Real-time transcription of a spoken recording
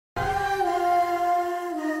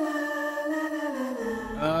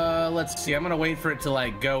let's see. I'm gonna wait for it to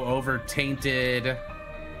like go over tainted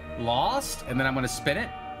lost, and then I'm gonna spin it,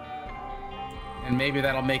 and maybe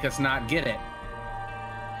that'll make us not get it.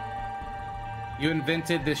 You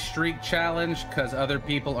invented this streak challenge because other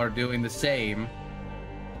people are doing the same.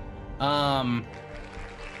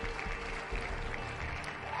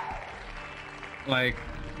 Like,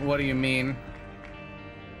 what do you mean?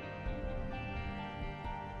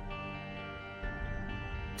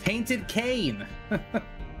 Tainted cane.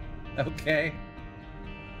 Okay.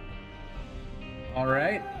 All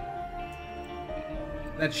right.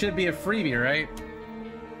 That should be a freebie, right?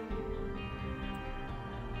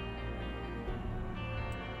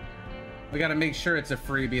 We gotta make sure it's a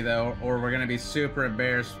freebie though, or we're gonna be super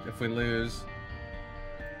embarrassed if we lose.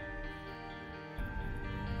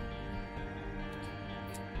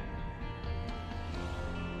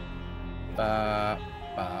 Ba,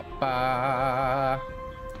 ba, ba.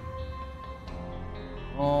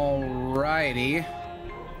 Alrighty.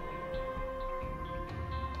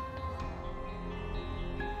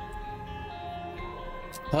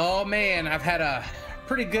 Oh man, I've had a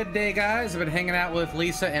pretty good day, guys. I've been hanging out with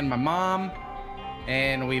Lisa and my mom,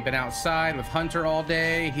 and we've been outside with Hunter all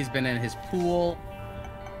day. He's been in his pool,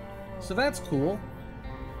 so that's cool.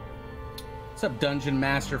 What's up, Dungeon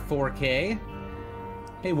Master 4K?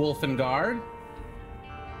 Hey, Wolfengard.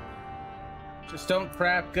 Just don't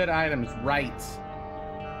crap good items, right?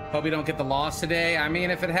 Hope we don't get the loss today. I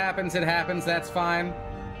mean, if it happens, it happens. That's fine.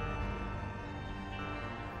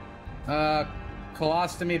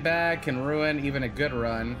 Colostomy bag can ruin even a good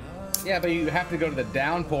run. Yeah, but you have to go to the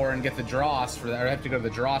downpour and get the dross for that, or have to go to the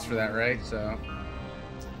dross for that, right? So,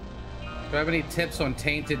 do I have any tips on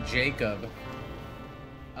Tainted Jacob?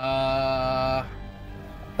 Huh.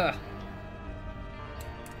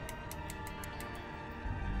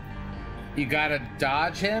 You gotta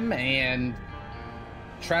dodge him and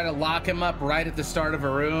try to lock him up right at the start of a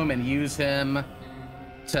room and use him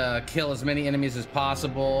to kill as many enemies as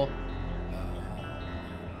possible.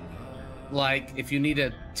 Like, if you need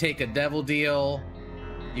to take a devil deal,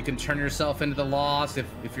 you can turn yourself into the lost if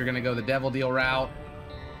you're gonna go the devil deal route.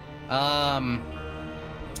 I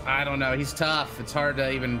don't know, he's tough. It's hard to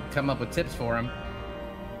even come up with tips for him.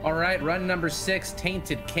 All right, run number 6,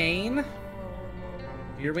 Tainted Cane.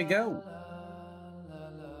 Here we go.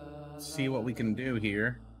 Let's see what we can do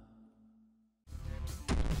here.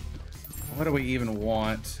 What do we even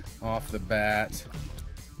want off the bat?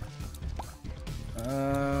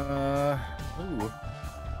 Ooh.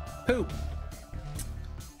 Poop.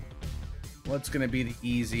 What's gonna be the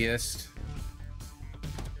easiest?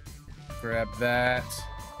 Grab that.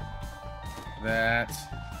 That.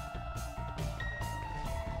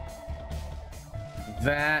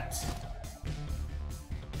 That.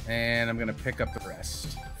 And I'm gonna pick up the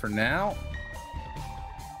rest for now.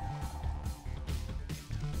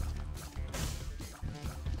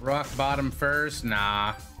 Rock bottom first?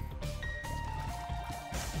 Nah.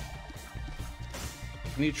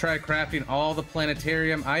 Can you try crafting all the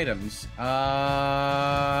planetarium items?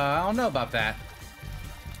 I don't know about that.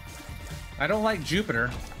 I don't like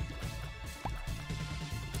Jupiter.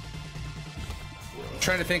 I'm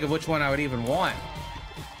trying to think of which one I would even want.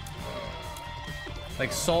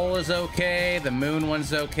 Like, Soul is okay, the moon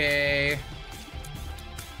one's okay.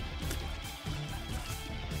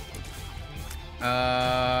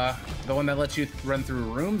 The one that lets you run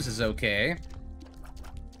through rooms is okay.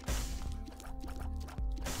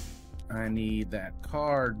 I need that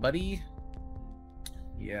card, buddy.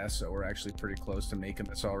 Yeah, so we're actually pretty close to making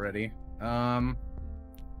this already. Card.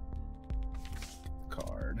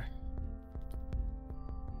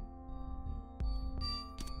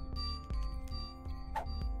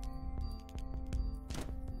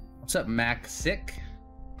 What's up, Mac Sick?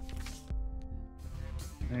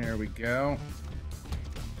 There we go.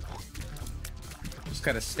 Just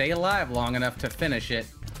gotta stay alive long enough to finish it.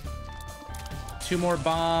 2 more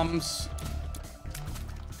bombs.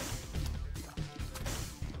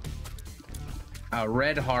 A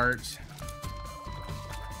red heart.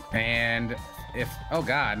 And if... oh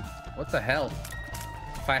god. What the hell?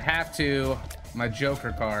 If I have to, my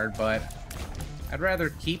Joker card, but I'd rather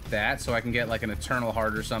keep that so I can get like an Eternal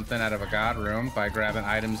Heart or something out of a God room by grabbing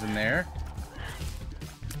items in there.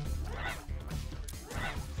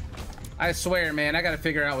 I swear, man, I gotta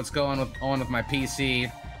figure out what's going on with my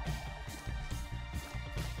PC.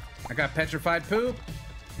 I got petrified poop.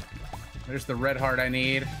 There's the red heart I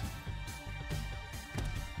need.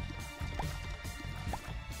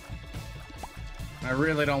 I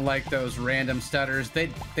really don't like those random stutters. They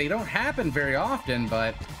don't happen very often,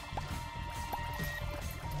 but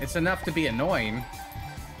it's enough to be annoying.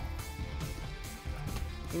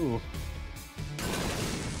 Ooh.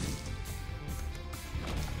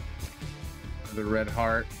 The red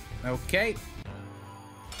heart. Okay.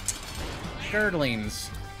 Girdlings.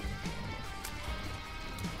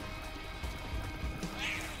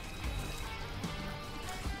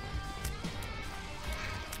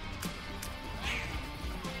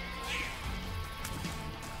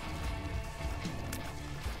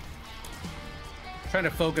 Trying to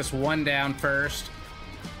focus one down first.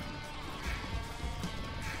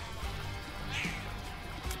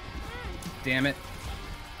 Damn it.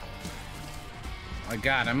 I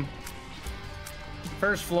got him.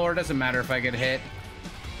 First floor, doesn't matter if I get hit.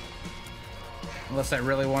 Unless I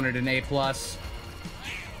really wanted an A+.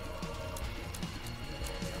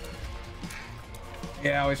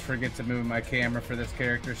 Yeah, I always forget to move my camera for this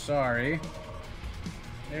character, sorry.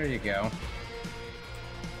 There you go.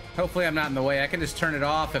 Hopefully I'm not in the way. I can just turn it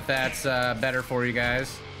off if that's better for you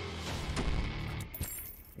guys.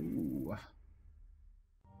 Ooh.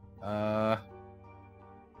 I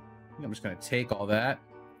think I'm just gonna take all that.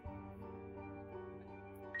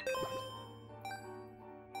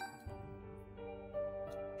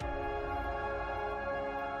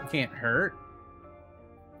 Can't hurt.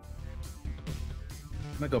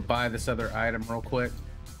 I'm gonna go buy this other item real quick.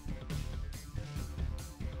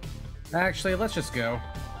 Actually, let's just go.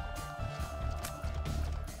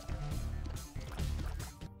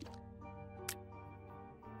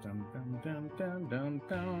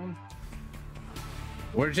 Dum.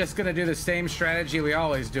 We're just gonna do the same strategy we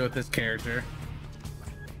always do with this character.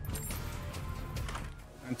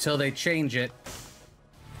 Until they change it.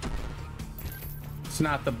 It's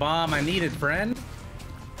not the bomb I needed, friend.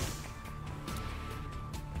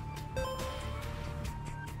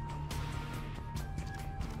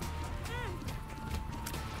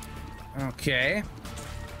 Okay.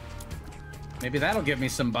 Maybe that'll give me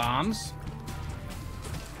some bombs.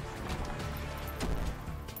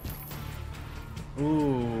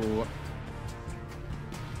 Ooh.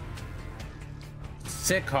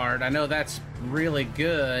 Sick heart. I know that's really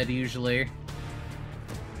good usually.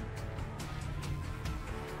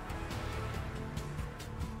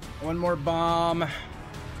 One more bomb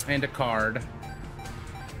and a card.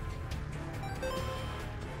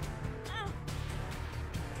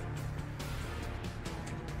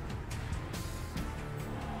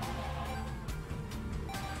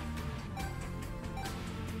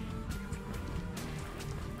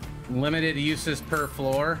 Limited uses per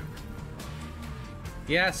floor.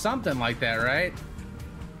 Yeah, something like that, right?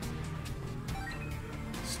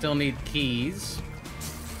 Still need keys.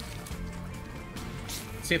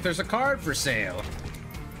 See if there's a card for sale.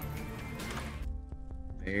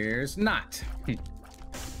 There's not.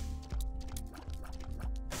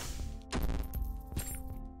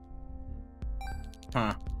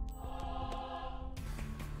 Huh.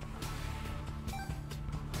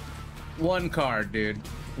 One card, dude.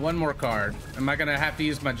 One more card. Am I gonna have to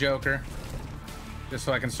use my Joker? Just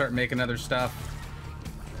so I can start making other stuff.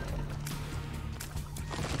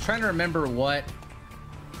 I'm trying to remember what...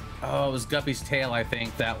 Oh, it was Guppy's tail, I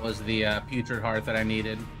think. That was the putrid heart that I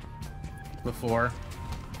needed before.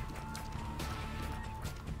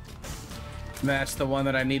 That's the one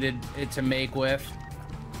that I needed it to make with.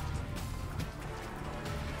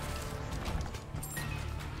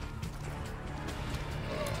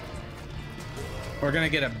 We're gonna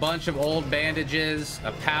get a bunch of old bandages,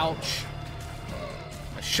 a pouch,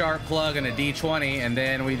 a sharp plug, and a D20, and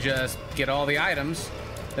then we just get all the items.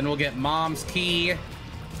 Then we'll get Mom's key,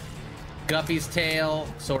 Guppy's tail,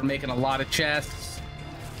 so we're making a lot of chests,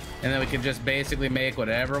 and then we can just basically make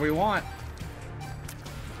whatever we want.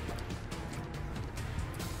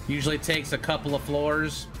 Usually takes a couple of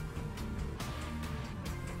floors.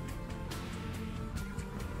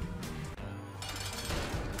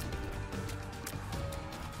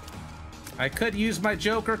 I could use my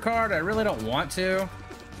Joker card. I really don't want to.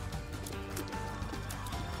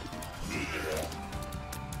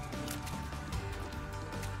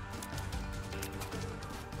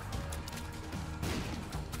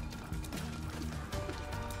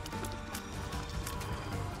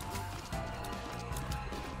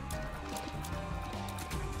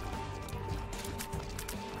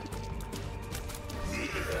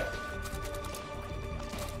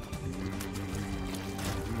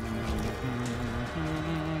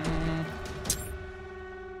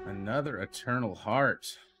 Another eternal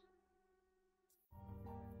heart.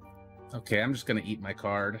 Okay, I'm just gonna eat my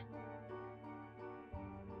card.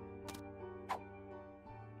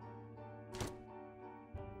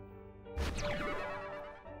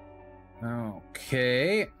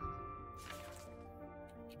 Okay.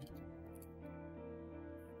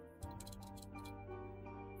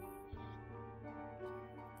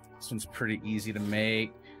 This one's pretty easy to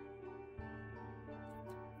make.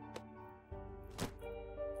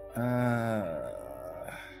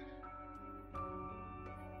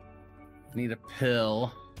 Need a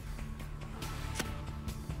pill.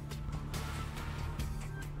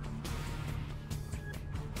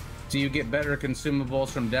 Do you get better consumables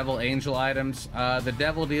from Devil Angel items? The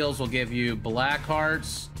Devil deals will give you black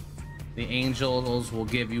hearts. The Angels will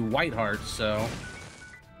give you white hearts, so...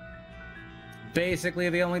 basically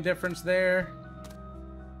the only difference there.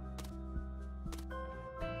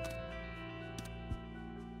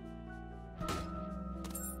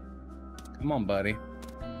 Come on, buddy. You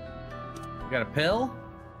got a pill?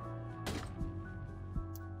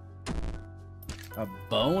 A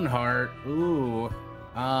bone heart. Ooh.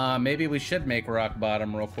 Maybe we should make rock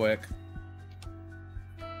bottom real quick.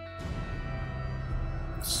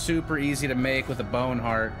 Super easy to make with a bone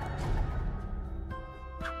heart.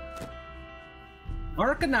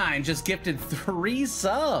 Arcanine just gifted 3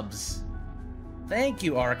 subs. Thank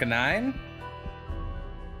you, Arcanine.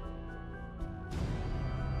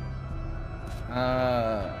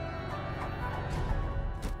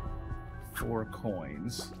 4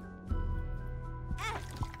 coins.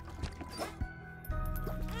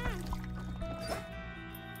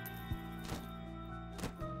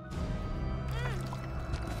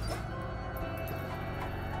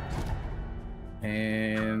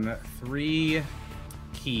 And 3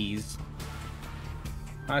 keys.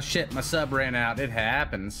 Ah, shit, my sub ran out. It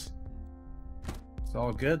happens. It's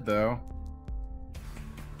all good, though.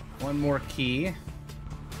 1 more key.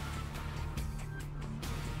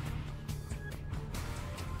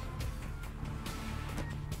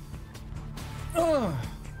 Ugh.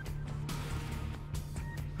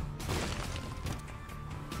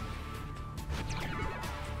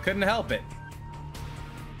 Couldn't help it.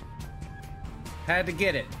 Had to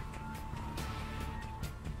get it.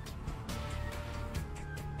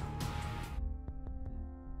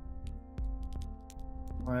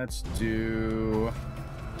 Let's do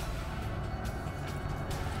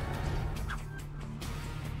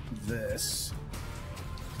this.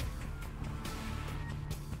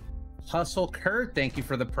 Hustle Kurt, thank you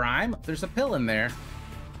for the prime. There's a pill in there.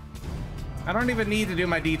 I don't even need to do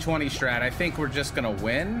my D20 strat. I think we're just gonna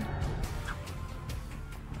win.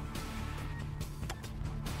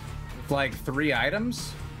 With like 3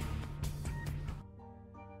 items.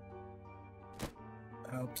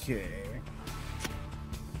 Okay.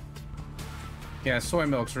 Yeah, soy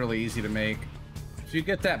milk's really easy to make. If you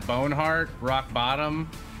get that bone heart, rock bottom.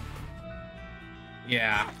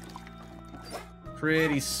 Yeah.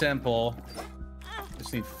 Pretty simple.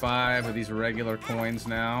 Just need 5 of these regular coins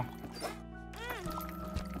now.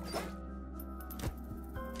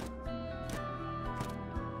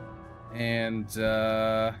 And,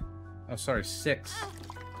 oh, sorry, 6.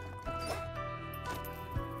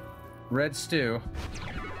 Red stew.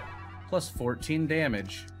 Plus 14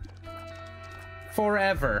 damage.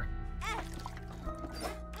 Forever.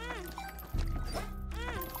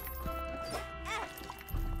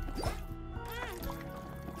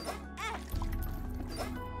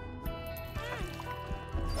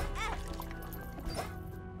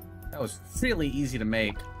 That was really easy to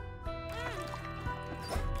make.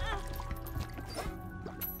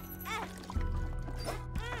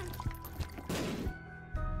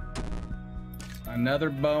 Another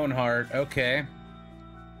bone heart. Okay.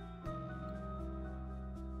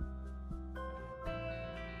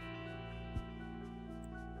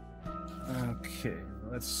 Okay,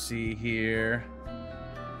 let's see here.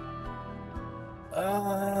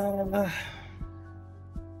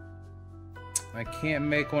 I can't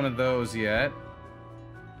make one of those yet.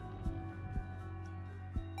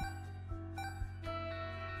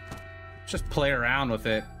 Just play around with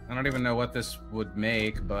it. I don't even know what this would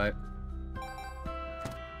make, but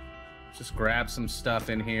just grab some stuff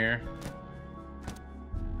in here.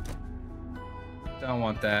 Don't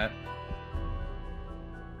want that.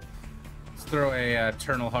 Let's throw a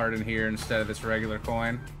eternal heart in here instead of this regular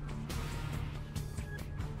coin.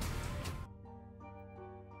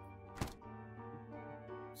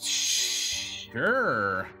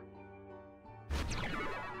 Sure.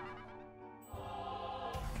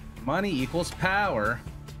 Money equals power.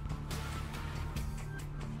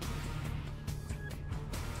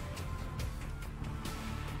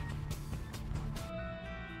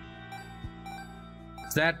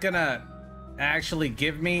 Is that gonna actually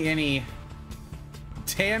give me any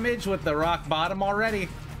damage with the rock bottom already?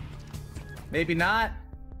 Maybe not.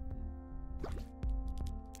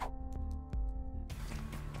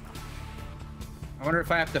 I wonder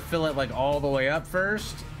if I have to fill it like all the way up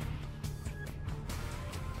first.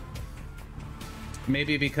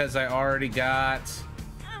 Maybe because I already got...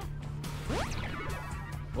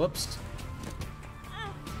 Whoops.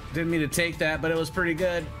 Didn't mean to take that, but it was pretty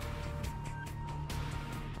good.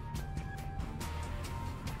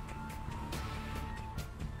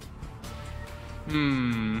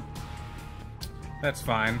 That's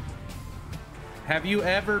fine. Have you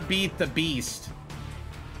ever beat the beast?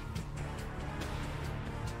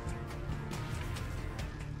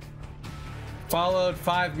 Followed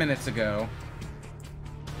 5 minutes ago.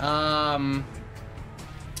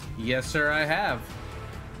 Yes, sir, I have.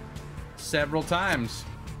 Several times.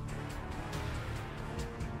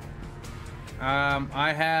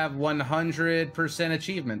 I have 100%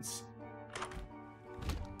 achievements.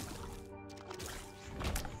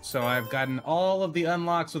 So I've gotten all of the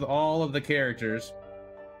unlocks with all of the characters.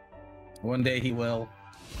 One day he will.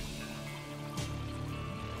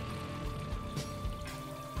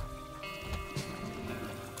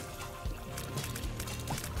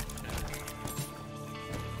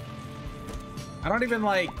 I don't even,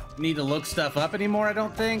 like, need to look stuff up anymore, I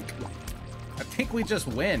don't think. I think we just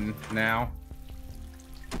win now.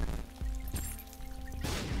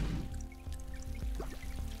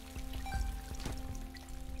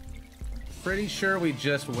 Pretty sure we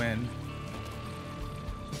just win.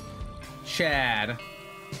 Chad.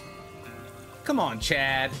 Come on,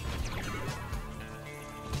 Chad.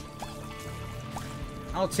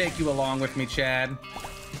 I'll take you along with me, Chad.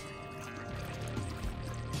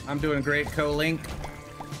 I'm doing great, Co-Link.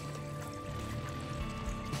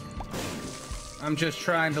 I'm just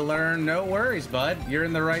trying to learn. No worries, bud. You're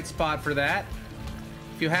in the right spot for that.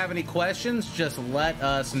 If you have any questions, just let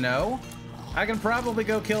us know. I can probably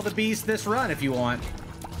go kill the beast this run if you want.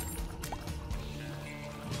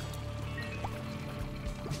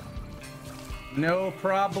 No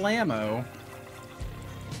problemo.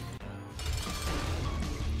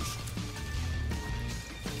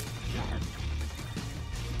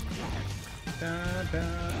 Da,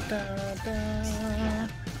 da, da, da.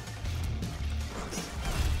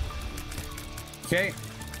 Okay.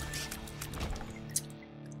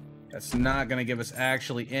 That's not gonna give us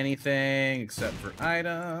actually anything except for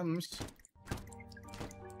items.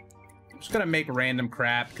 I'm just gonna make random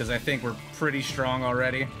crap because I think we're pretty strong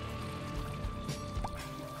already.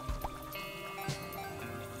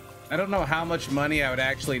 I don't know how much money I would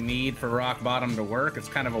actually need for rock bottom to work. It's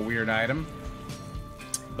kind of a weird item.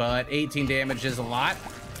 But 18 damage is a lot.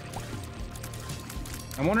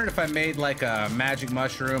 I'm wondering if I made like a magic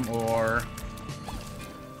mushroom or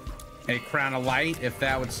a crown of light, if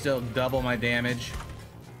that would still double my damage.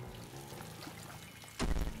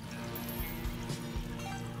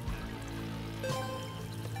 I'm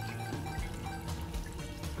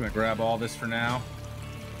gonna grab all this for now.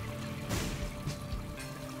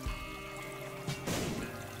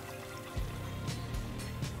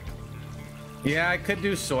 Yeah, I could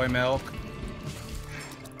do soy milk.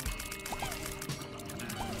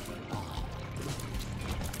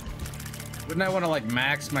 Wouldn't I want to like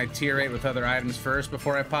max my tier 8 with other items first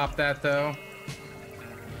before I pop that though?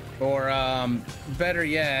 Or better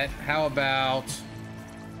yet, how about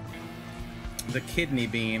the kidney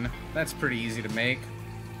bean? That's pretty easy to make.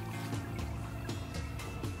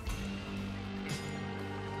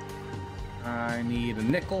 I need a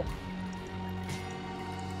nickel.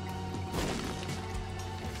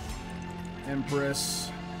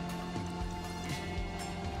 Empress.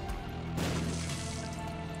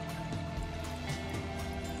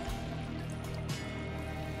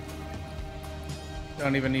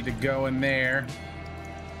 Don't even need to go in there.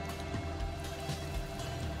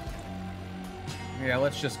 Yeah,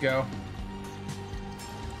 let's just go.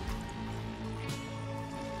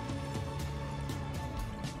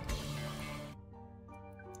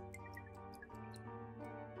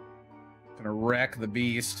 Gonna wreck the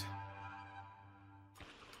beast.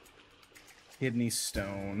 Kidney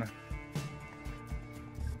stone.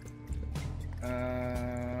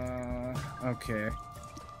 Okay.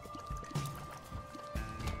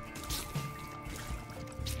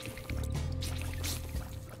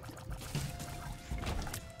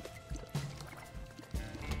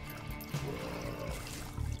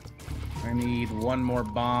 I need one more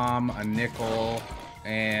bomb, a nickel,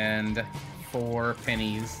 and 4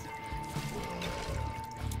 pennies.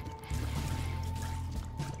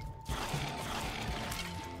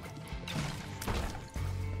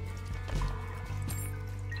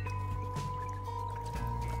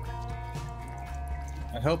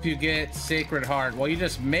 I hope you get Sacred Heart. Well, you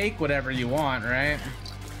just make whatever you want, right?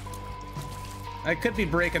 I could be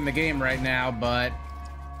breaking the game right now, but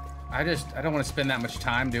I don't want to spend that much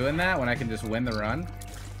time doing that when I can just win the run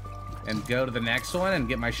and go to the next one and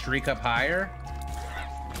get my streak up higher.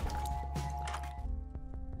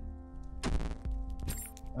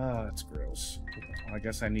 Oh, that's gross. Well, I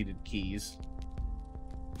guess I needed keys.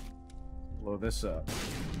 Blow this up.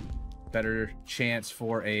 Better chance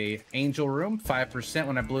for a angel room. 5%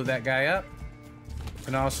 when I blew that guy up. You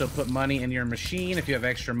can also put money in your machine if you have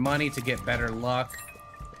extra money to get better luck.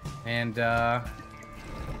 And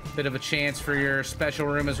bit of a chance for your special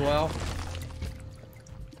room as well.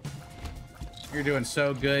 You're doing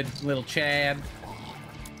so good, little Chad.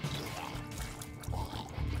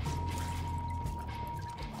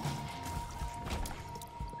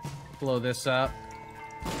 Blow this up.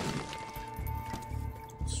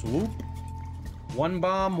 Swoop. 1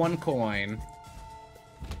 bomb, 1 coin.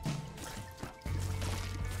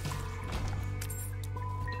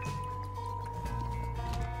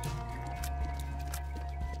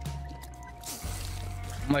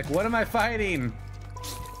 I'm like, what am I fighting?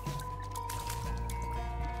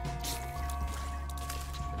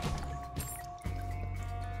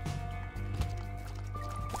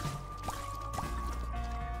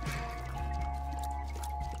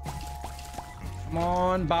 Come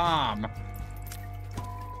on, bomb.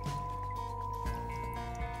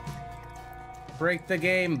 Break the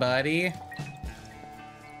game, buddy.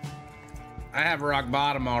 I have rock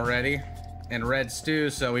bottom already and red stew,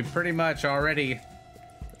 so we pretty much already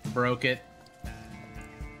broke it.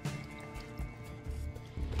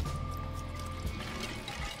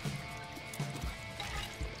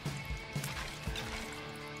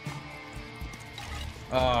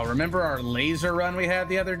 Oh, remember our laser run we had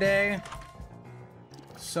the other day?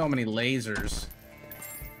 So many lasers.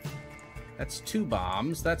 That's 2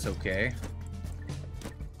 bombs. That's okay.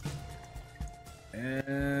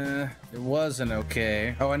 It wasn't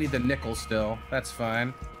okay. Oh, I need the nickel still. That's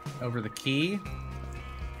fine. Over the key.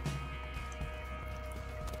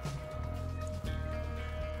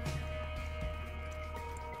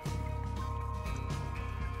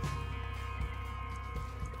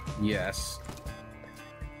 Yes.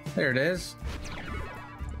 There it is.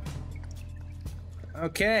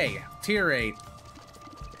 Okay, tier 8.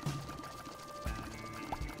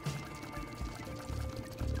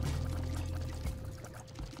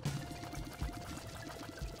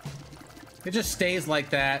 It just stays like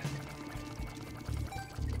that.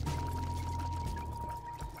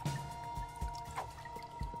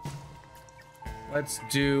 Let's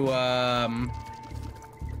do, oh,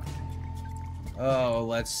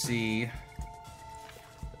 let's see.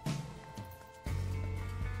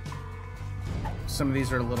 Some of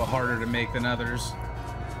these are a little harder to make than others.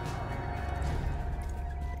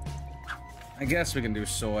 I guess we can do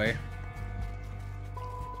soy.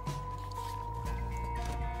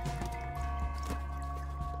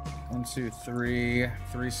 One, 2, 3.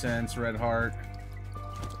 3 cents, red heart.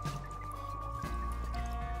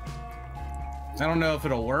 I don't know if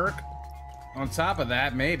it'll work. On top of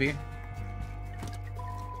that, maybe.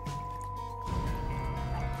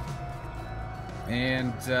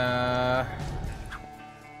 And,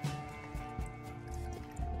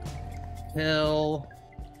 pill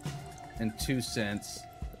and 2 cents.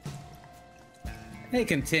 Hey,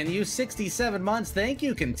 continue. 67 months. Thank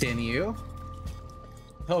you, continue.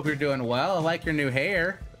 Hope you're doing well. I like your new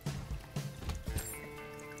hair.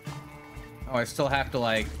 Oh, I still have to,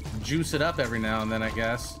 like, juice it up every now and then, I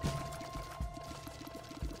guess.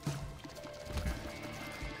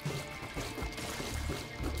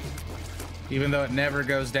 Even though it never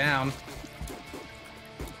goes down.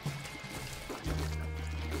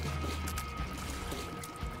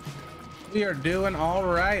 We are doing all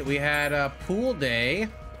right. We had a pool day.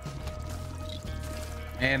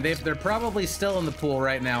 And they're probably still in the pool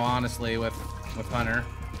right now, honestly, with Hunter.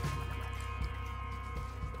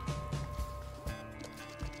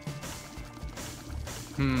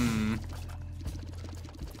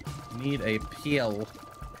 Need a pill.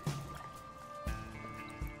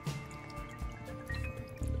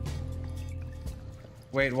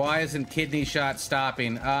 Wait, why isn't kidney shot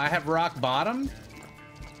stopping? I have rock bottom.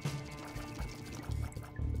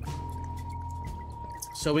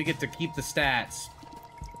 So we get to keep the stats.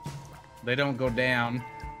 They don't go down.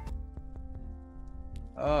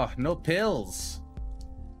 Oh, no pills.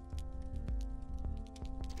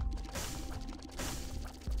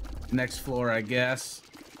 Next floor, I guess.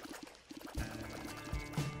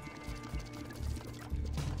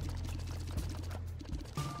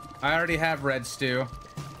 I already have red stew.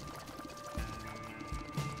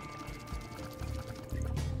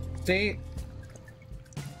 See?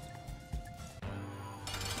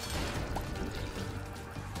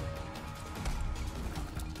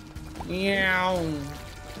 Meow.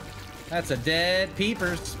 That's a dead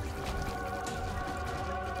peepers.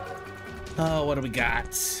 Oh, what do we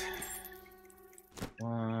got?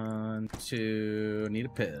 1, to need a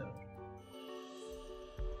pill.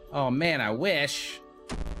 Oh man, I wish.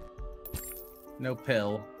 No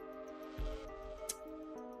pill.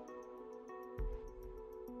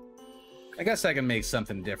 I guess I can make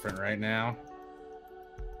something different right now.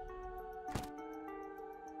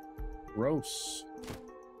 Gross.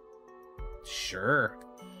 Sure.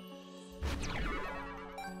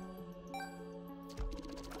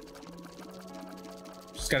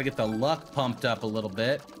 Just gotta get the luck pumped up a little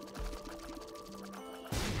bit.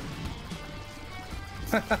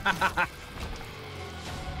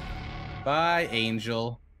 Bye,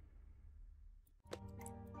 Angel.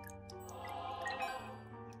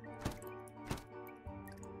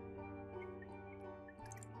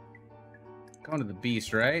 Going to the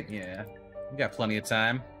beast, right? Yeah. We got plenty of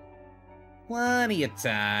time. Plenty of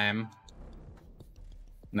time.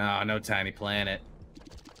 No, no tiny planet.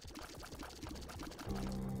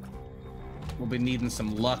 We'll be needing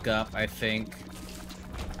some luck up, I think.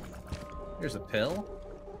 Here's a pill.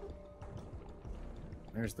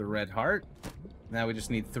 There's the red heart. Now we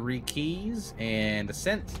just need 3 keys and a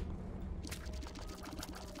cent.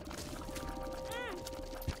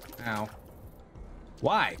 Ow.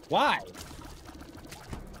 Why? Why?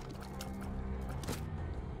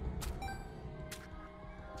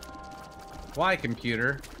 Why,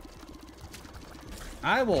 computer?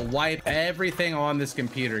 I will wipe everything on this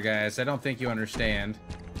computer, guys. I don't think you understand.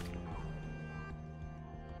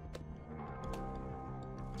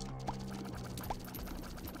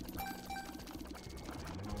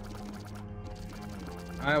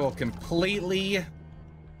 I will completely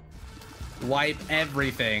wipe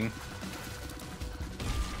everything.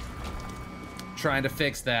 Trying to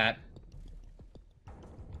fix that.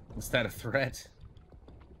 Was that a threat?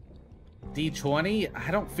 D20?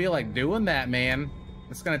 I don't feel like doing that, man.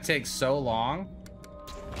 It's gonna take so long.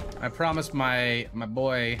 I promised my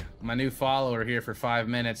boy, my new follower here for 5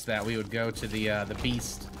 minutes that we would go to the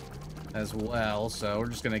beast as well. So we're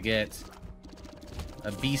just gonna get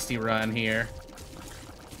a beastie run here.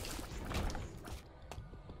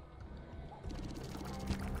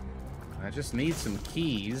 I just need some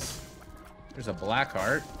keys. There's a black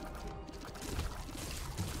heart.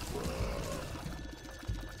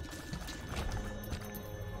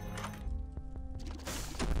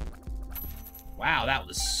 Wow, that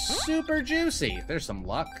was super juicy. There's some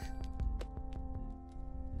luck.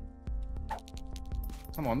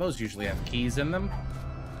 Come on, those usually have keys in them.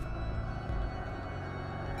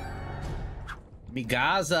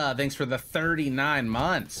 Migaza, thanks for the 39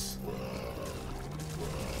 months.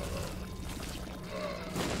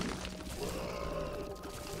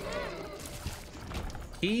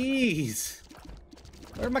 Keys.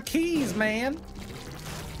 Where are my keys, man?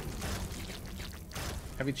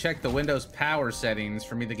 Have you checked the Windows power settings?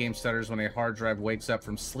 For me, the game stutters when a hard drive wakes up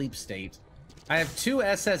from sleep state. I have 2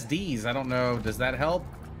 SSDs. I don't know. Does that help?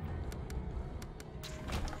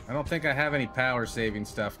 I don't think I have any power saving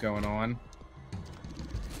stuff going on.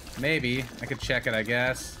 Maybe. I could check it, I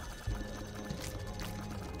guess.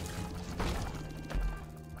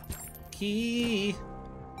 Key.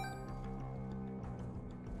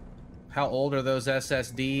 How old are those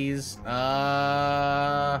SSDs?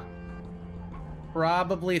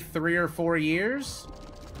 Probably 3 or 4 years.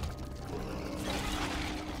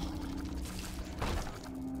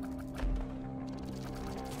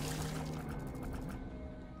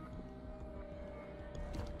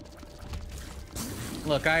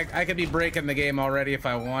 Look, I could be breaking the game already if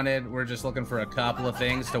I wanted. We're just looking for a couple of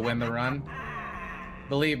things to win the run.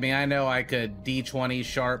 Believe me, I know I could D20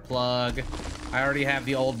 sharp plug. I already have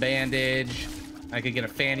the old bandage. I could get a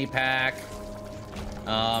fanny pack.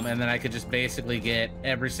 And then I could just basically get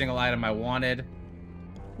every single item I wanted.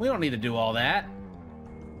 We don't need to do all that.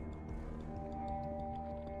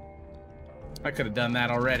 I could have done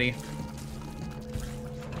that already.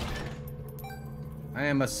 I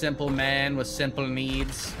am a simple man with simple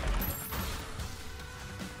needs.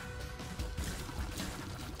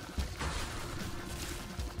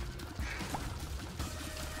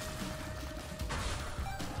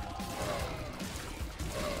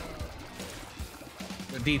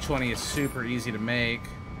 D20 is super easy to make.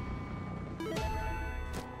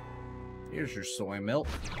 Here's your soy milk.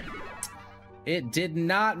 It did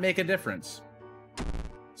not make a difference.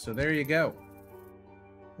 So there you go.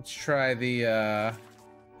 Let's try the,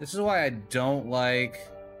 this is why I don't like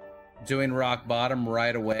doing rock bottom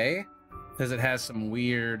right away, because it has some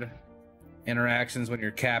weird interactions when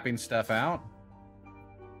you're capping stuff out.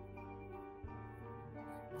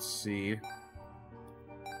 Let's see.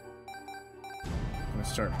 I'm gonna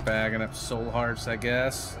start bagging up soul hearts, I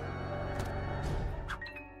guess.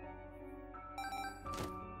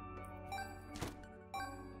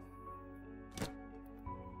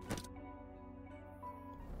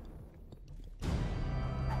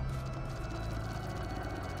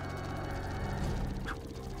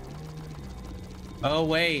 Oh,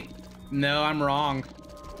 wait. No, I'm wrong.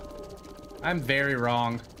 I'm very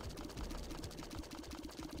wrong.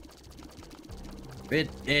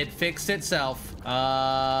 It fixed itself.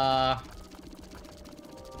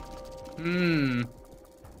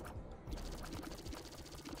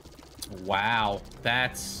 Wow,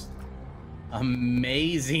 that's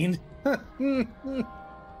amazing.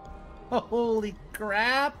 Holy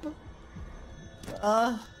crap.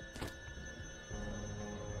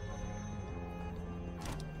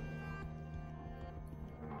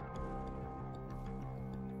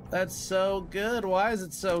 That's so good. Why is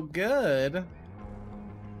it so good?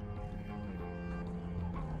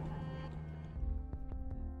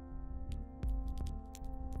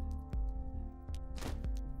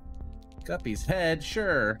 Guppy's head,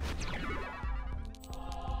 sure.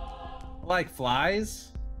 Like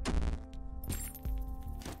flies?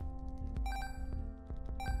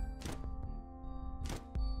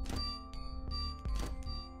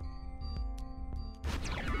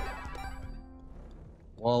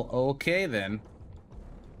 Well, okay then.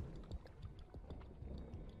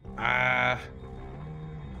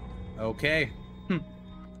 Okay.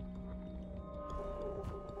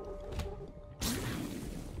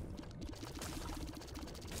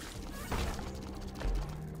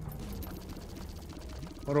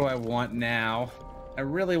 What do I want now? I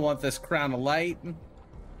really want this crown of light.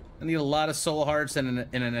 I need a lot of soul hearts and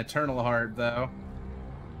an eternal heart, though.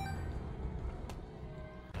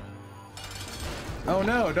 Oh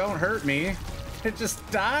no, don't hurt me. It just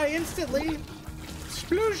die instantly.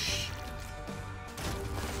 Sploosh.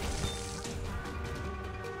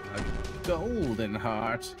 A golden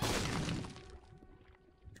heart.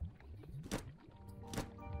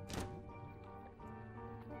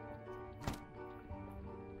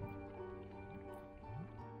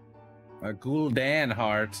 A Gul'dan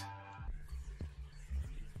heart.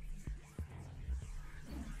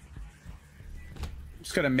 I'm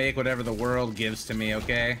just gonna make whatever the world gives to me,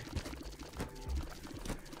 okay?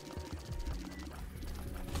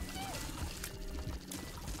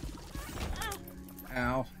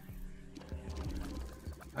 Ow.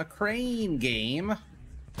 A crane game?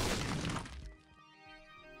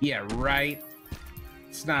 Yeah, right.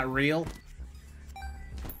 It's not real.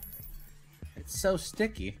 It's so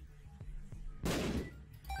sticky.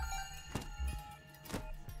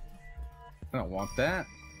 I don't want that.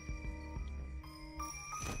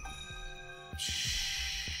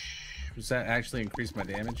 Shh. Does that actually increase my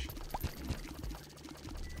damage?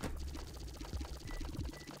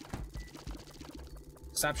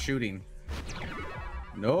 Stop shooting.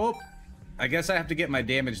 Nope. I guess I have to get my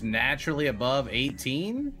damage naturally above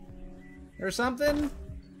 18 or something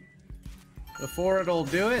before it'll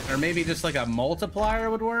do it, or maybe just like a multiplier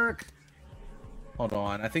would work. Hold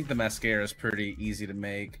on. I think the mascara is pretty easy to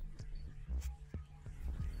make.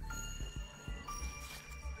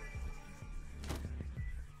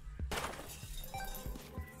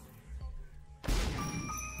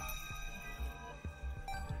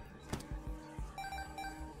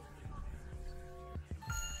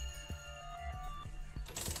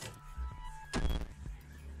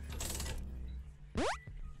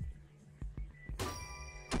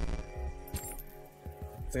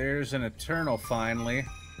 There's an eternal finally.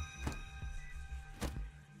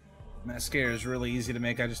 Mascara is really easy to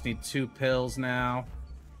make. I just need 2 pills now.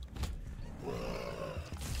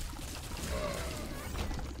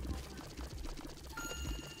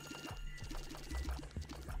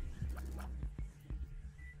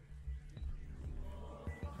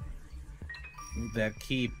 Need that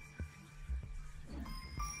keep.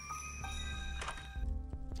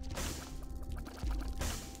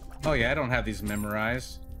 Oh yeah, I don't have these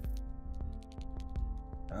memorized.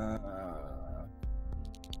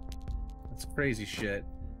 That's crazy shit.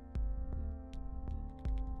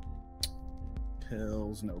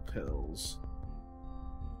 Pills, no pills.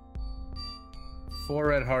 4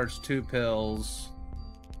 red hearts, 2 pills,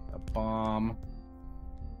 a bomb.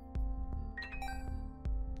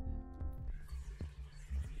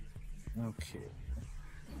 Okay.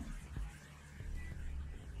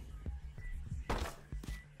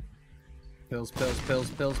 Pills, pills, pills,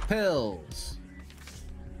 pills, pills.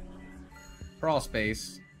 Crawl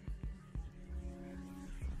space.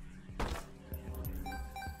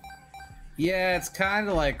 Yeah, it's kind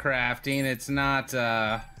of like crafting. It's not,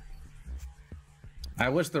 I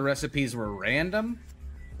wish the recipes were random,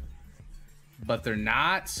 but they're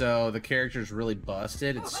not, so the character's really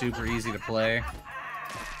busted. It's super easy to play.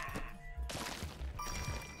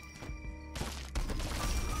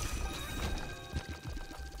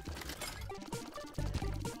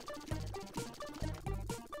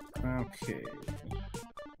 Okay.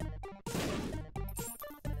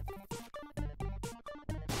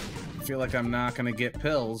 I feel like I'm not gonna get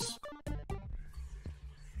pills.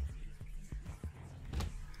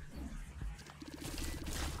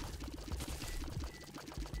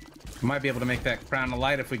 Might be able to make that crown of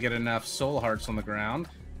light if we get enough soul hearts on the ground.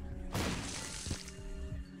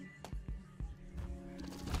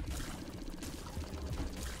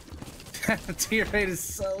 The tear rate is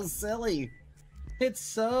so silly. It's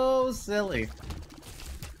so silly.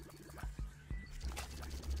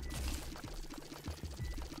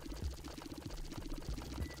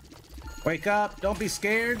 Wake up, don't be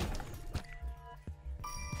scared.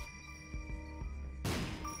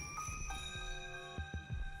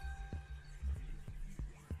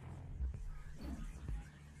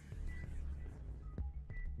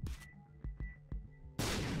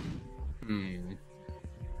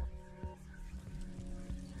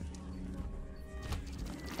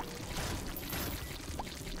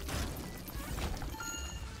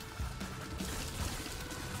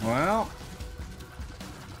 Well,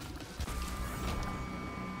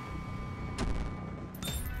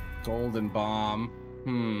 golden bomb.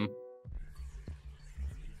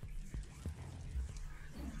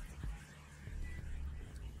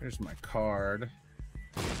 Here's my card.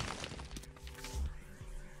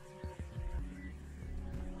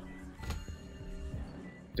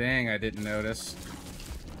 Dang, I didn't notice.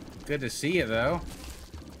 Good to see you, though.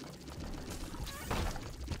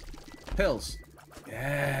 Pills.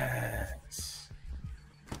 Yes.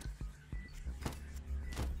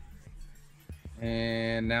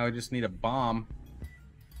 And now we just need a bomb.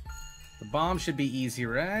 The bomb should be easy,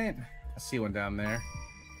 right? I see one down there.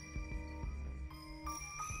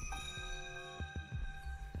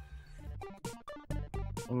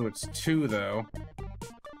 Oh, it's 2 though.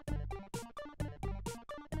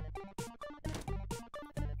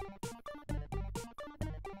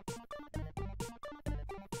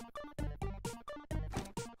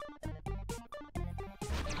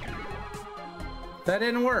 That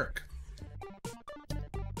didn't work.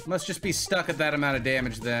 Must just be stuck at that amount of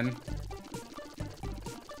damage then.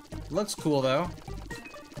 Looks cool though.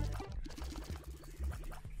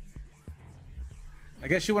 I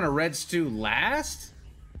guess you want a red stew last?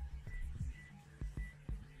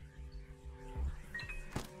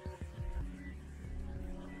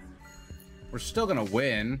 We're still gonna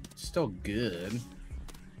win. Still good.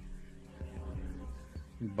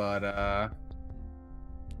 But,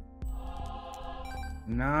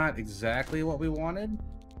 not exactly what we wanted.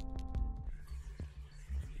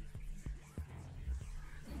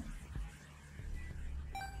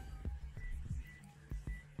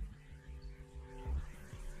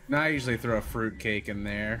 Now I usually throw a fruit cake in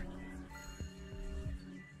there.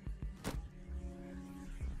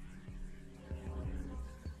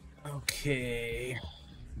 Okay.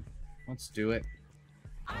 Let's do it.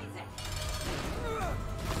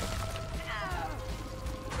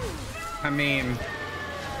 I mean,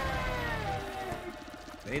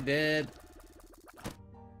 they did.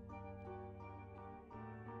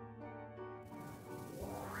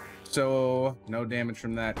 So, no damage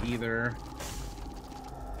from that either.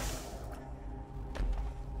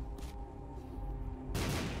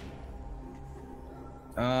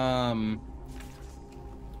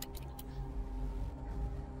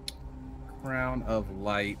 Crown of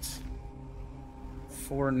Light.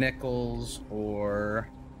 4 nickels or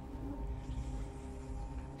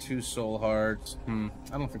 2 soul hearts. I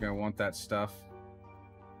don't think I want that stuff.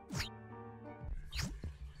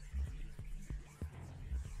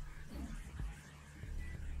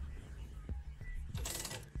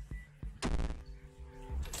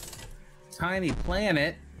 Tiny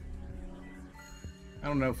planet. I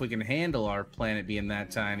don't know if we can handle our planet being that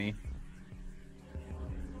tiny.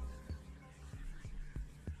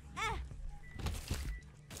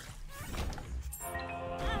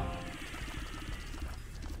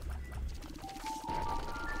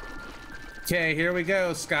 Okay, here we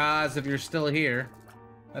go, Skaz, if you're still here.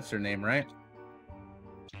 That's her name, right?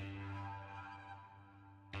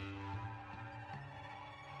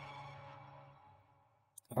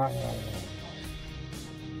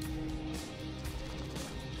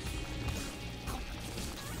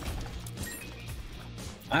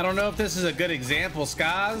 I don't know if this is a good example,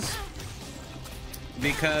 Skaz,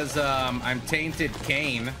 because I'm Tainted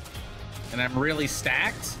Cain, and I'm really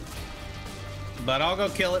stacked, but I'll go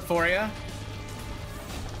kill it for you.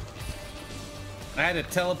 I had to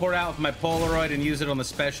teleport out with my Polaroid and use it on the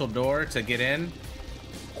special door to get in.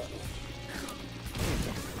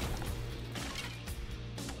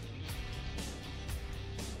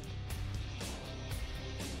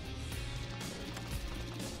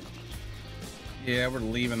 Yeah, we're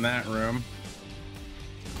leaving that room.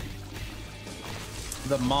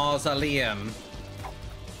 the mausoleum.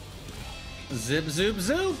 Zip, zoop,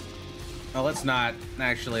 zoop. Oh, let's not.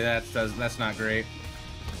 Actually, that's not great.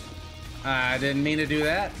 I didn't mean to do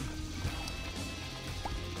that.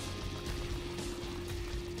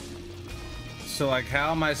 So, like,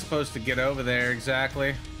 how am I supposed to get over there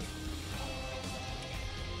exactly?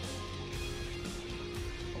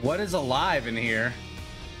 What is alive in here?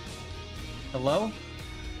 Hello?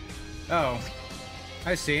 Oh,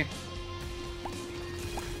 I see.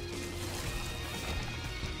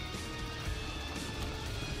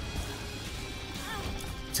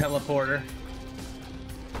 Teleporter.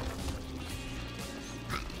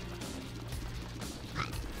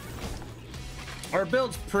 Our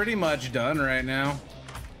build's pretty much done right now.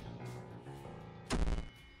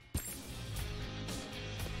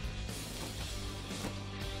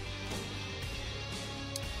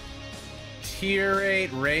 Tier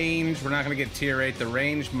 8 range. We're not gonna get tier 8. The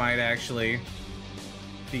range might actually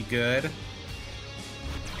be good.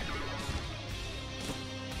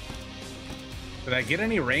 Did I get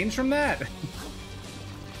any range from that?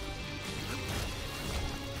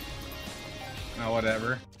 Oh,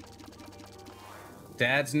 whatever.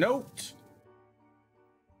 Dad's note.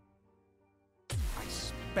 I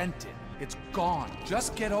spent it. It's gone.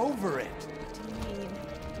 Just get over it. What do you mean?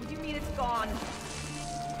 What do you mean it's gone?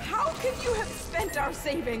 How could you have spent our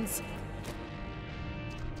savings?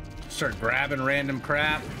 Start grabbing random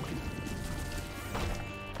crap.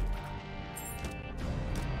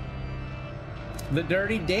 The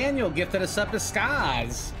Dirty Daniel gifted us up to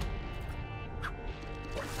skies.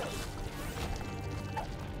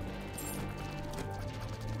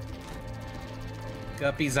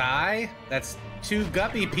 Guppy's eye. That's 2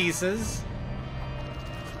 guppy pieces.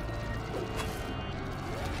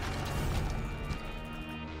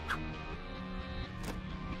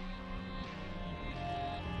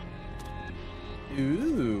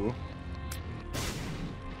 Ooh.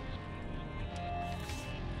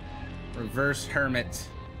 Reverse hermit.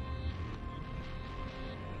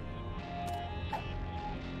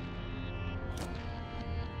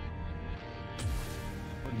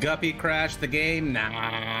 Guppy crashed the game?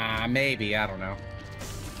 Nah, maybe. I don't know.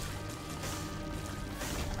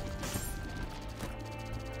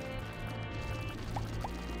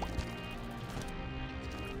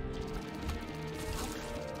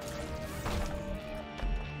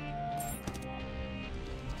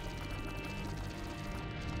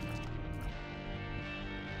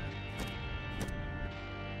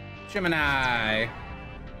 Gemini.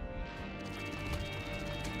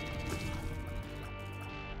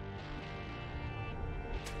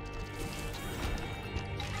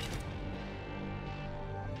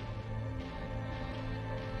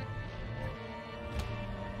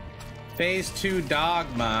 Phase 2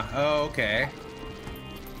 dogma. Oh, okay.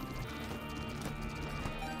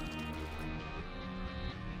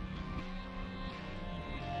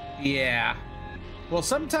 Yeah. Well,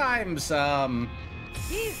 sometimes,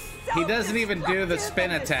 he doesn't even do the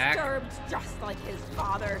spin attack. Just like his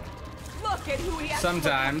father. Look at who he has.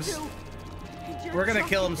 Sometimes. We're gonna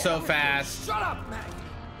kill him so fast. Shut up, Meg.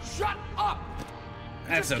 Shut up.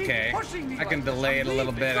 That's okay. I can delay it a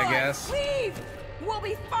little bit, I guess. Leave. We'll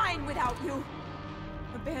be fine without you.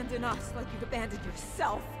 Abandon us like you've abandoned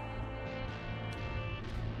yourself.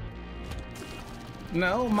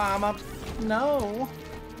 No, Mama. No.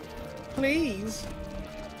 Please.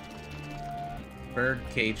 Bird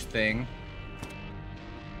cage thing.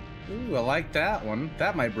 Ooh, I like that one.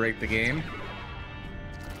 That might break the game.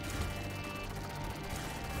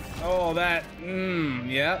 Oh, that.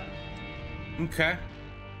 Yep. Okay.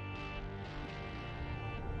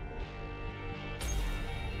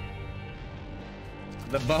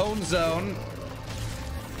 The bone zone.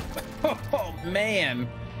 Oh, man.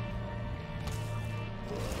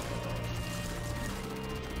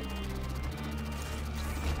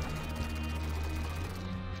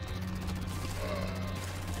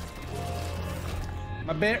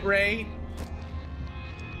 My bit rate.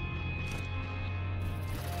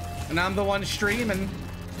 And I'm the one streaming.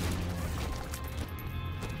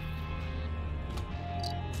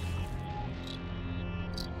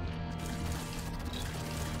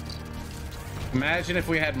 Imagine if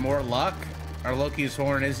we had more luck. Our Loki's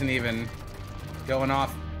horn isn't even going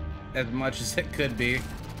off as much as it could be.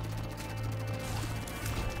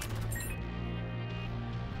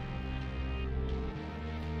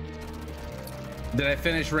 Did I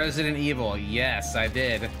finish Resident Evil? Yes, I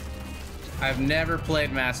did. I've never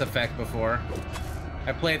played Mass Effect before.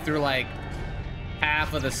 I played through like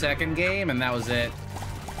half of the second game and that was it.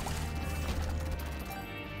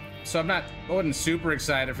 So I wasn't super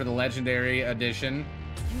excited for the Legendary Edition.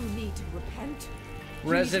 You need to repent.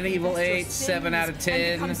 Resident Evil 8, 7 out of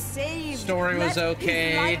 10. Story was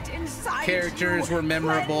okay. Characters were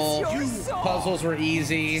memorable. Puzzles were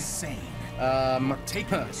easy. Some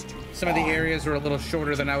of the areas were a little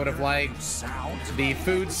shorter than I would have liked. The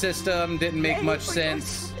food system didn't make much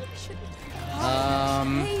sense.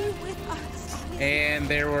 And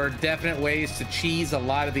there were definite ways to cheese a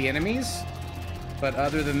lot of the enemies. But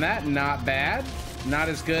other than that, not bad. Not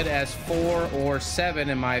as good as 4 or 7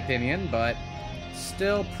 in my opinion, but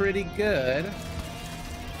still pretty good.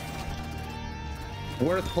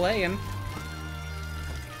 Worth playing.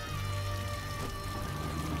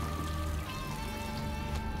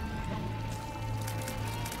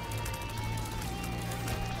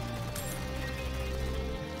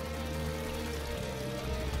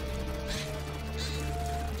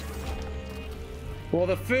 Well,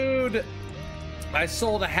 the food, I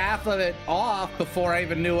sold a half of it off before I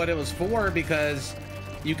even knew what it was for, because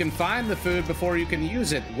you can find the food before you can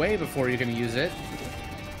use it, way before you can use it.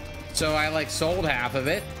 So I like sold half of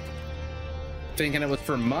it, thinking it was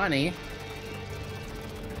for money.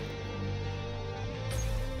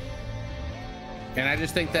 And I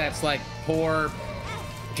just think that's like poor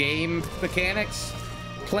game mechanics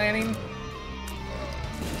planning.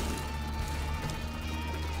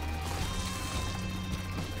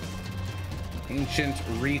 Ancient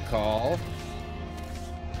Recall.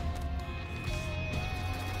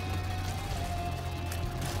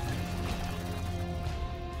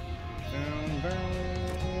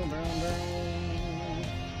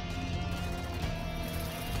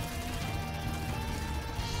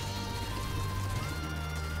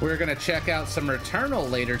 We're gonna check out some Returnal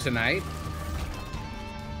later tonight.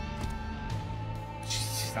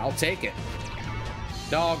 I'll take it.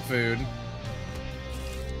 Dog food.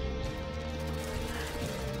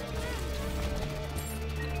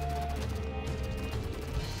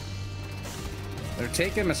 They're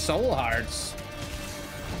taking my soul hearts.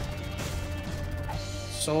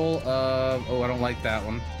 Soul of... Oh, I don't like that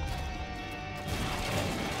one.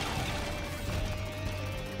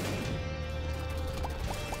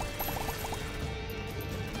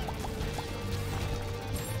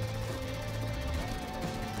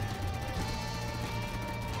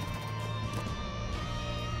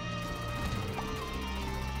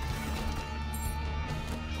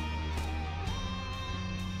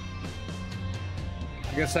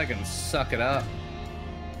 I guess I can suck it up.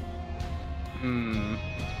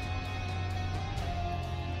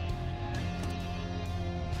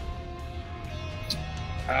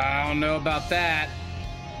 I don't know about that.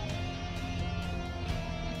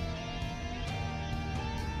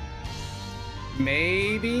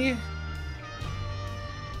 Maybe.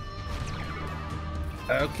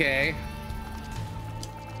 Okay.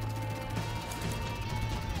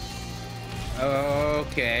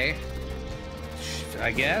 Okay.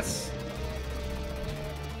 I guess.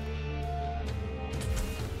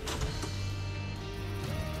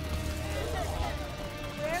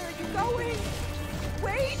 Where are you going?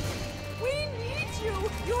 Wait! We need you!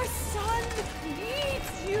 Your son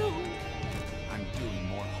needs you! I'm doing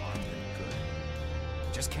more harm than good.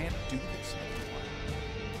 Just can't do this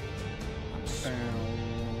anymore.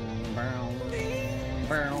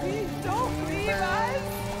 Please don't leave us!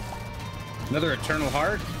 Another Eternal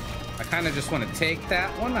Heart? I kind of just want to take that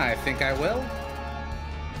one. I think I will.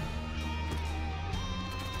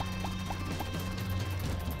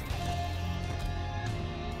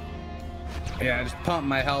 Yeah, I just pump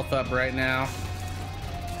my health up right now.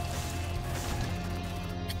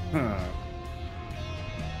 Huh.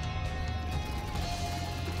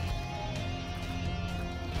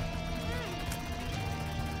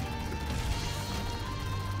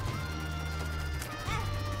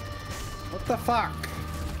 What the fuck?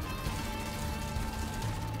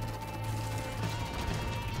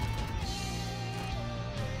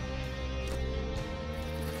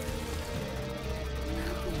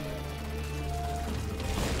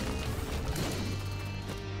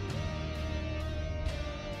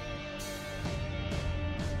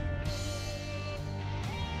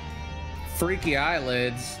 Freaky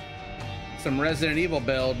eyelids, some Resident Evil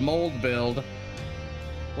build, mold build.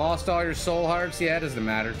 Lost all your soul hearts? Yeah, it doesn't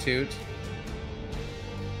matter, Toot.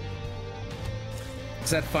 Is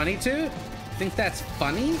that funny, Toot? Think that's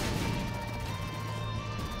funny?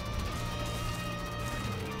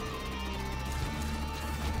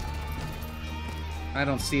 I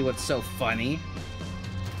don't see what's so funny.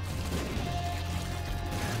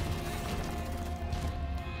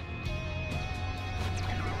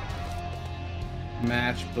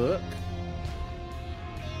 Matchbook.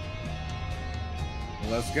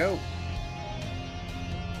 Let's go.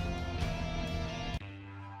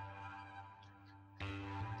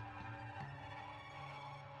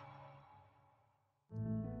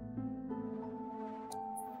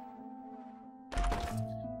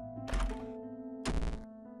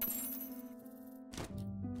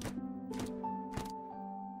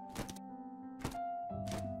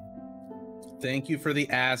 Thank you for the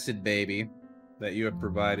acid, baby, that you have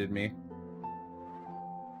provided me.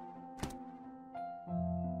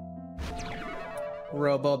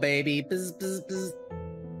 Robo baby. Bzz, bzz, bzz.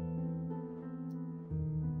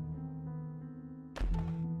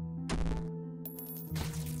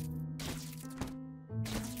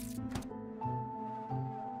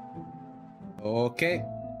 Okay.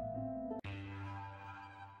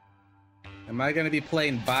 Am I going to be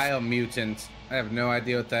playing Biomutant? I have no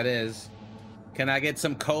idea what that is. Can I get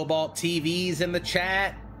some Cobalt TVs in the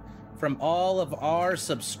chat from all of our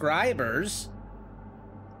subscribers?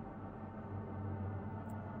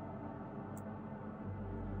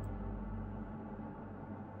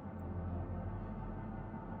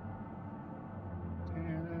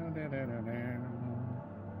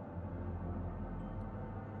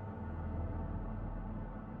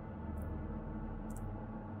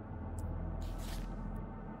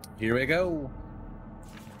 Here we go.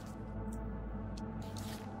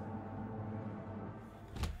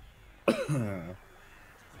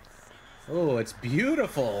 Oh, it's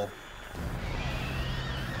beautiful.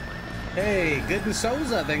 Hey, Good and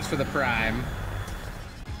Souza, thanks for the prime.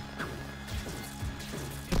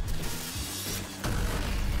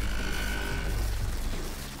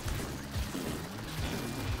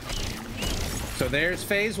 So there's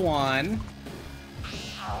phase one.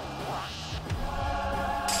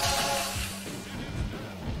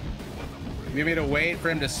 You need me to wait for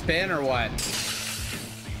him to spin or what?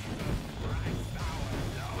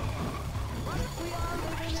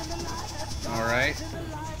 All right.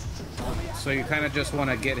 So you kind of just want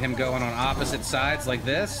to get him going on opposite sides like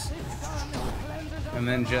this. And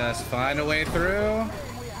then just find a way through.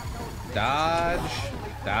 Dodge,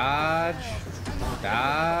 dodge,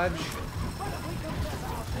 dodge.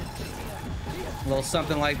 A little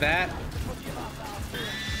something like that.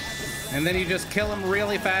 And then you just kill him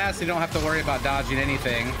really fast. You don't have to worry about dodging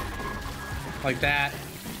anything. Like that.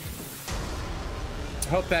 I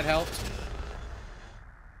hope that helped.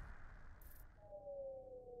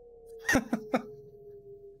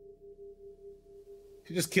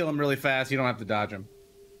 You just kill him really fast. You don't have to dodge him.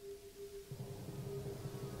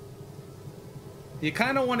 You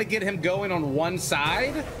kind of want to get him going on one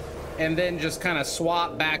side and then just kind of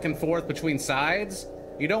swap back and forth between sides.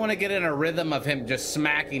 You don't want to get in a rhythm of him just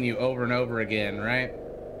smacking you over and over again, right?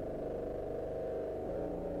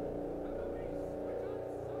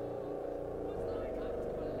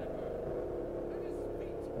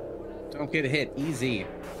 Don't get hit easy.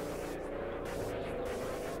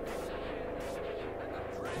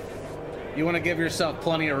 You want to give yourself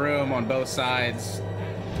plenty of room on both sides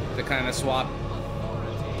to kind of swap.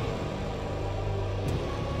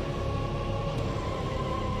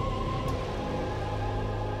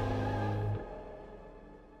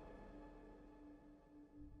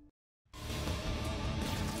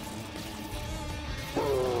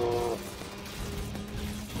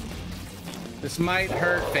 This might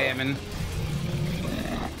hurt, Famine.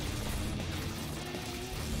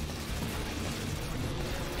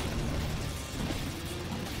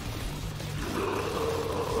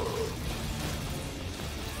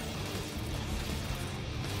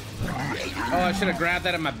 Oh, I should have grabbed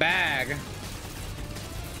that in my bag.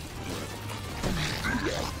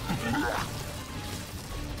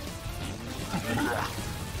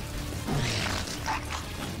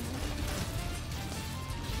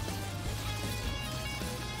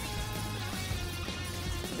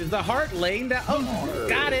 Is the heart laying down? Oh,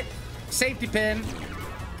 got it. Safety pin.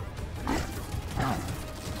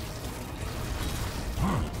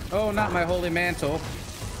 Oh, not my holy mantle.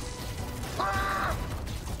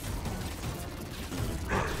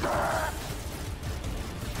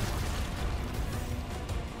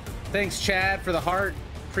 Thanks, Chad, for the heart.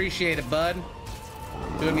 Appreciate it, bud.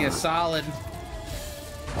 Doing me a solid.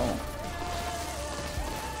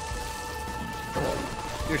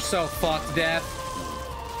 You're so fucked, Death.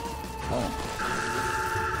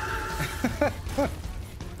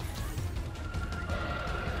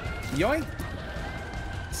 Yoink.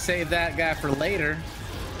 Save that guy for later.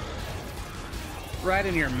 Right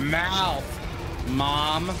in your mouth,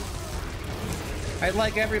 Mom. I'd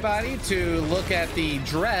like everybody to look at the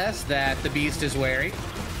dress that the Beast is wearing.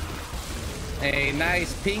 A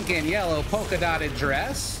nice pink and yellow polka dotted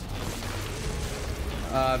dress.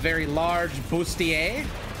 A very large bustier.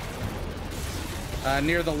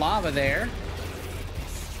 Near the lava there.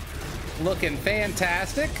 Looking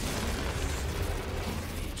fantastic.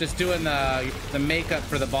 Just doing the makeup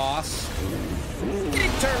for the boss.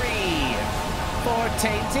 Victory for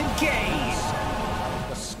Tainted Game!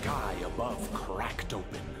 The sky above cracked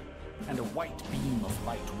open. and a white beam of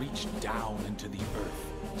light reached down into the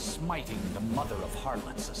earth, smiting the mother of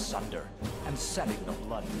harlots asunder, and setting the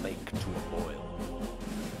blood lake to a boil.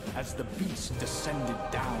 As the beast descended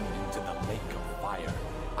down into the lake of fire,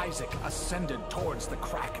 Isaac ascended towards the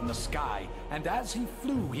crack in the sky, and as he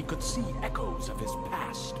flew, he could see echoes of his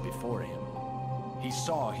past before him. He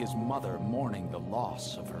saw his mother mourning the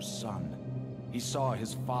loss of her son. He saw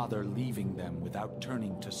his father leaving them without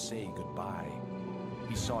turning to say goodbye.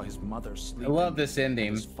 He saw his mother sleeping. I love this ending.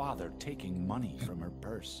 And his father taking money from her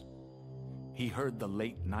purse. He heard the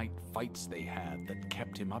late night fights they had that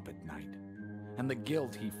kept him up at night, and the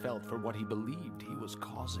guilt he felt for what he believed he was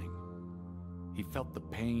causing. He felt the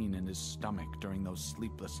pain in his stomach during those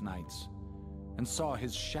sleepless nights, and saw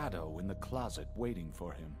his shadow in the closet waiting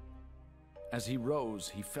for him. As he rose,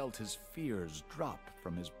 he felt his fears drop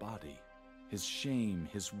from his body, his shame,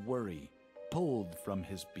 his worry pulled from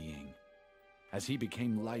his being. As he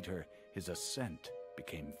became lighter, his ascent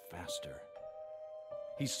became faster.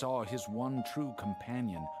 He saw his one true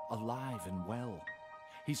companion alive and well.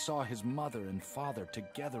 He saw his mother and father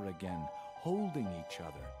together again, holding each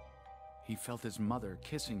other. He felt his mother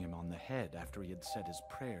kissing him on the head after he had said his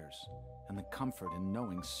prayers, and the comfort in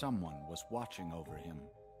knowing someone was watching over him.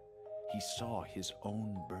 He saw his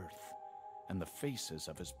own birth, and the faces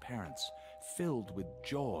of his parents filled with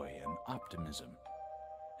joy and optimism.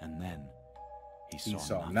 And then he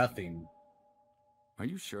saw nothing. Are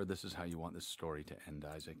you sure this is how you want this story to end,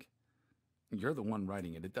 Isaac? You're the one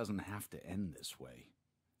writing it. It doesn't have to end this way.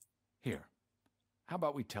 Here, how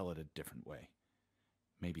about we tell it a different way?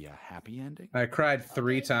 Maybe a happy ending? I cried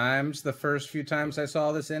 3 times the first few times I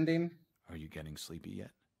saw this ending. Are you getting sleepy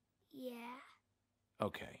yet? Yeah.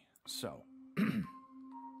 Okay, so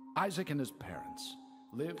Isaac and his parents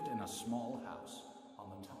lived in a small house on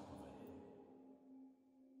the top